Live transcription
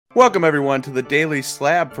Welcome, everyone, to the Daily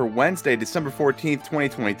Slab for Wednesday, December 14th,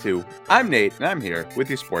 2022. I'm Nate, and I'm here with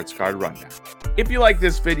your Sports Card Rundown. If you like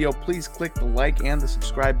this video, please click the like and the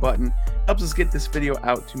subscribe button. Helps us get this video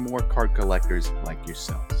out to more card collectors like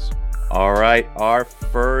yourselves. All right, our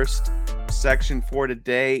first section for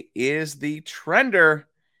today is the Trender,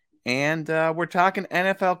 and we're talking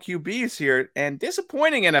NFL QBs here, and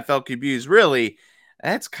disappointing NFL QBs, really.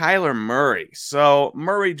 That's Kyler Murray. So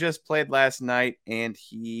Murray just played last night, and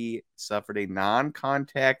he suffered a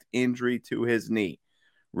non-contact injury to his knee.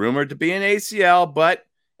 Rumored to be an ACL, but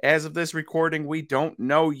as of this recording, we don't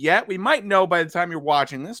know yet. We might know by the time you're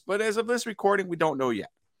watching this, but as of this recording, we don't know yet.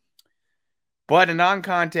 But a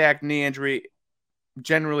non-contact knee injury,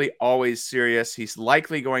 generally always serious. He's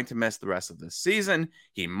likely going to miss the rest of this season.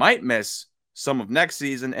 He might miss some of next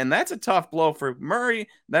season, and that's a tough blow for Murray.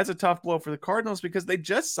 That's a tough blow for the Cardinals because they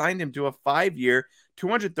just signed him to a 5-year,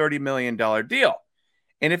 $230 million deal.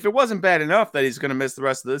 And if it wasn't bad enough that he's going to miss the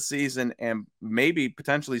rest of this season and maybe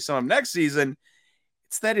potentially some of next season,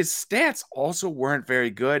 it's that his stats also weren't very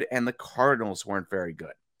good and the Cardinals weren't very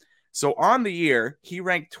good. So on the year, he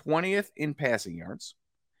ranked 20th in passing yards.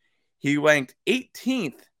 He ranked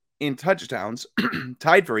 18th in touchdowns,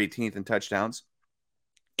 tied for 18th in touchdowns,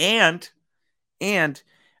 and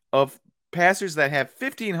of passers that have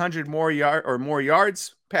 1,500 more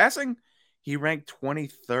yards passing, he ranked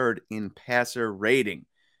 23rd in passer rating.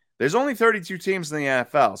 There's only 32 teams in the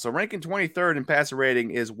NFL, so ranking 23rd in passer rating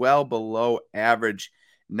is well below average.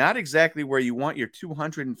 Not exactly where you want your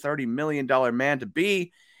 $230 million man to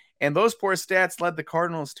be. And those poor stats led the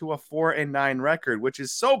Cardinals to a 4-9 record, which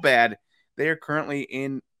is so bad they are currently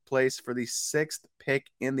in place for the 6th pick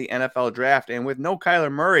in the NFL draft. And with no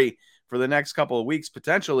Kyler Murray for the next couple of weeks,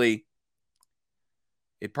 potentially,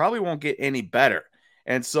 it probably won't get any better.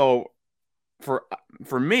 And so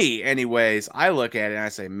for me, anyways, I look at it and I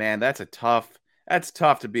say, man, that's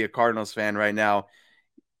tough to be a Cardinals fan right now.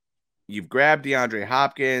 You've grabbed DeAndre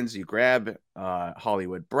Hopkins, you grab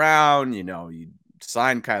Hollywood Brown, you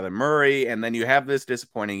sign Kyler Murray, and then you have this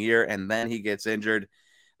disappointing year, and then he gets injured.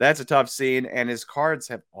 That's a tough scene, and his cards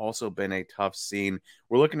have also been a tough scene.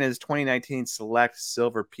 We're looking at his 2019 Select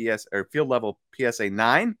Silver Field Level PSA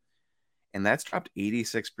 9, and that's dropped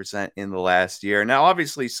 86% in the last year. Now,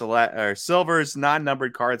 obviously, Silver's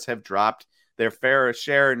non-numbered cards have dropped their fair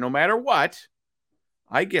share no matter what.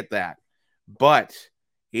 I get that, but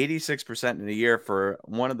 86% in a year for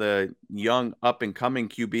one of the young up-and-coming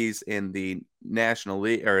QBs in the National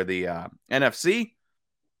League or the NFC.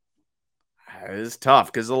 It's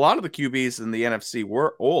tough because a lot of the QBs in the NFC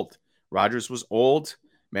were old. Rodgers was old.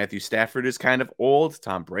 Matthew Stafford is kind of old.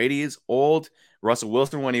 Tom Brady is old. Russell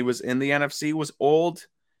Wilson, when he was in the NFC, was old.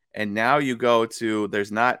 And now you go to,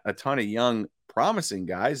 there's not a ton of young, promising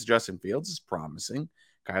guys. Justin Fields is promising.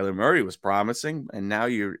 Kyler Murray was promising. And now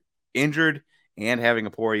you're injured and having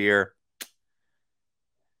a poor year.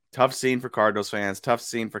 Tough scene for Cardinals fans. Tough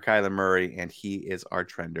scene for Kyler Murray. And he is our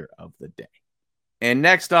trender of the day. And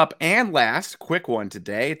next up and last, quick one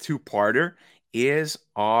today, two-parter, is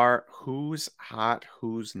our Who's Hot,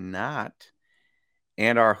 Who's Not.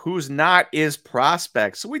 And our Who's Not is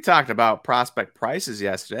prospects. So we talked about prospect prices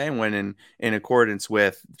yesterday and went in accordance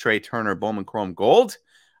with Trey Turner Bowman Chrome Gold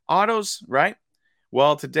autos, right?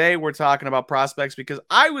 Well, today we're talking about prospects because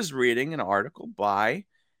I was reading an article by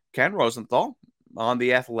Ken Rosenthal on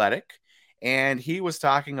The Athletic, and he was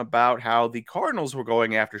talking about how the Cardinals were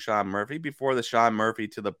going after Sean Murphy before the Sean Murphy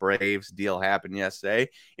to the Braves deal happened yesterday,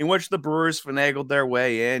 in which the Brewers finagled their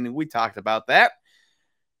way in. We talked about that.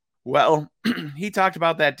 Well, he talked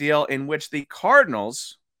about that deal in which the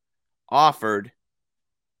Cardinals offered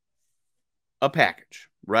a package,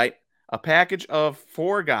 right? A package of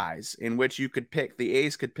 4 guys in which you could pick, the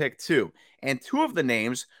A's could pick 2. And 2 of the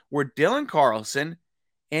names were Dylan Carlson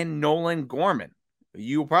and Nolan Gorman.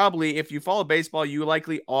 You probably, if you follow baseball, you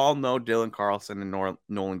likely all know Dylan Carlson and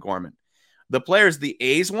Nolan Gorman. The players the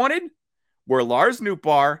A's wanted were Lars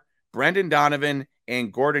Nootbaar, Brendan Donovan,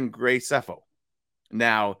 and Gordon Graceffo.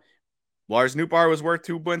 Now, Lars Nootbaar was worth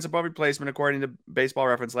 2 wins above replacement, according to Baseball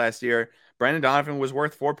Reference last year. Brendan Donovan was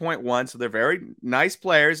worth 4.1, so they're very nice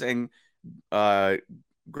players. And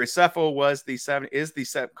Graceffo was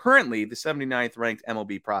currently the 79th ranked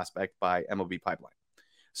MLB prospect by MLB Pipeline.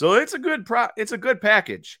 So it's a good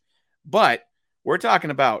package, but we're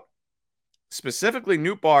talking about specifically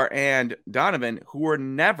Nootbaar and Donovan, who were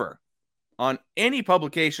never on any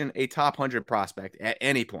publication a top 100 prospect at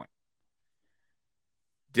any point.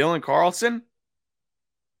 Dylan Carlson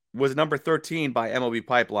was number 13 by MLB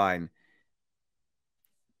Pipeline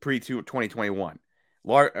pre-2021.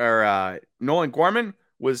 Nolan Gorman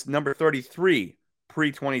was number 33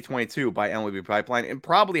 pre-2022 by MLB Pipeline, and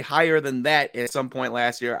probably higher than that at some point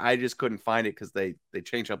last year. I just couldn't find it because they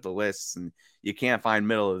changed up the lists, and you can't find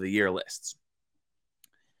middle of the year lists.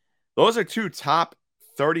 Those are 2 top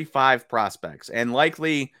 35 prospects, and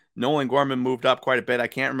likely Nolan Gorman moved up quite a bit. I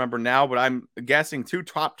can't remember now, but I'm guessing 2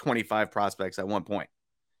 top 25 prospects at one point.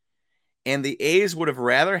 And the A's would have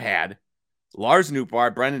rather had Lars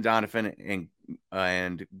Nootbaar, Brendan Donovan,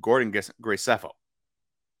 and Gordon Graceffo.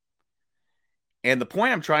 And the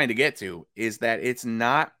point I'm trying to get to is that it's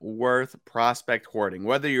not worth prospect hoarding.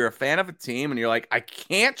 Whether you're a fan of a team and you're like, I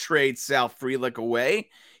can't trade Sal Frelick away,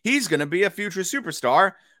 he's going to be a future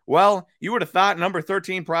superstar. Well, you would have thought number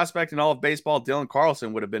 13 prospect in all of baseball, Dylan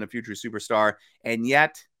Carlson, would have been a future superstar. And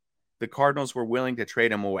yet the Cardinals were willing to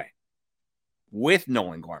trade him away with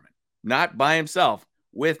Nolan Gorman. Not by himself,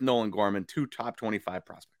 with Nolan Gorman, 2 top 25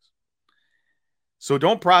 prospects. So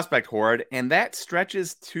don't prospect hoard, and that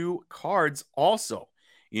stretches to cards also.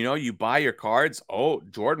 You know, you buy your cards. Oh,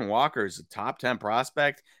 Jordan Walker is a top 10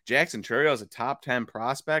 prospect. Jackson Chourio is a top 10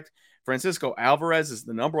 prospect. Francisco Alvarez is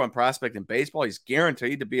the number 1 prospect in baseball. He's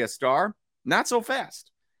guaranteed to be a star. Not so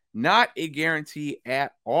fast. Not a guarantee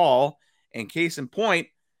at all. And case in point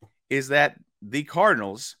is that the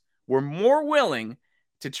Cardinals were more willing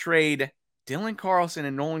to trade Dylan Carlson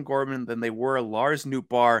and Nolan Gorman than they were Lars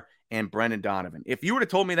Nootbaar and Brendan Donovan. If you would have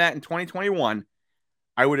told me that in 2021,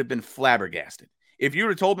 I would have been flabbergasted. If you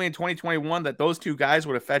would have told me in 2021 that those 2 guys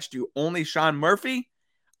would have fetched you only Sean Murphy,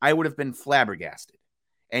 I would have been flabbergasted.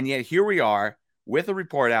 And yet here we are with a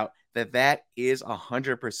report out that is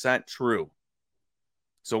 100% true.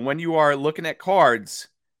 So when you are looking at cards,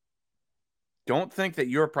 don't think that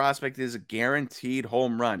your prospect is a guaranteed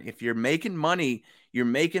home run. If you're making money, you're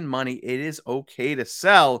making money. It is okay to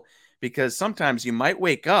sell, because sometimes you might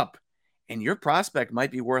wake up and your prospect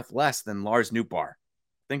might be worth less than Lars Nootbaar.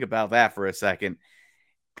 Think about that for a second.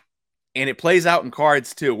 And it plays out in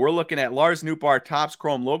cards too. We're looking at Lars Nootbaar Topps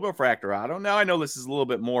Chrome Logo Fractor Auto. Now, I know this is a little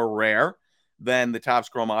bit more rare than the Topps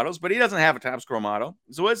Chrome Autos, but he doesn't have a Topps Chrome Auto.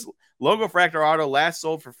 So his Logo Fractor Auto last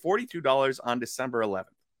sold for $42 on December 11th.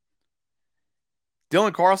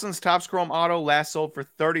 Dylan Carlson's Topps Chrome Auto last sold for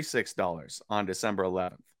 $36 on December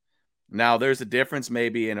 11th. Now, there's a difference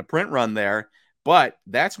maybe in a print run there, but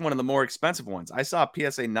that's one of the more expensive ones. I saw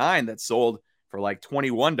a PSA 9 that sold for like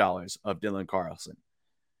 $21 of Dylan Carlson.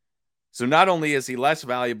 So not only is he less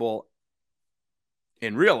valuable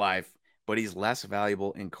in real life, but he's less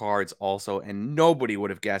valuable in cards also, and nobody would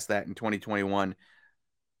have guessed that in 2021.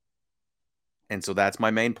 And so that's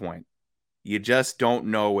my main point. You just don't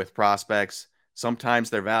know with prospects. Sometimes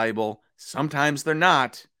they're valuable, sometimes they're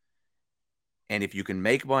not. And if you can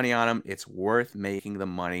make money on them, it's worth making the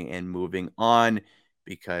money and moving on,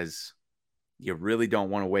 because you really don't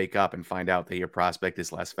want to wake up and find out that your prospect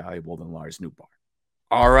is less valuable than Lars Nootbaar.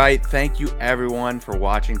 All right. Thank you, everyone, for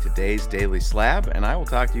watching today's Daily Slab. And I will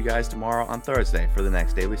talk to you guys tomorrow on Thursday for the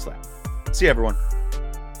next Daily Slab. See you, everyone.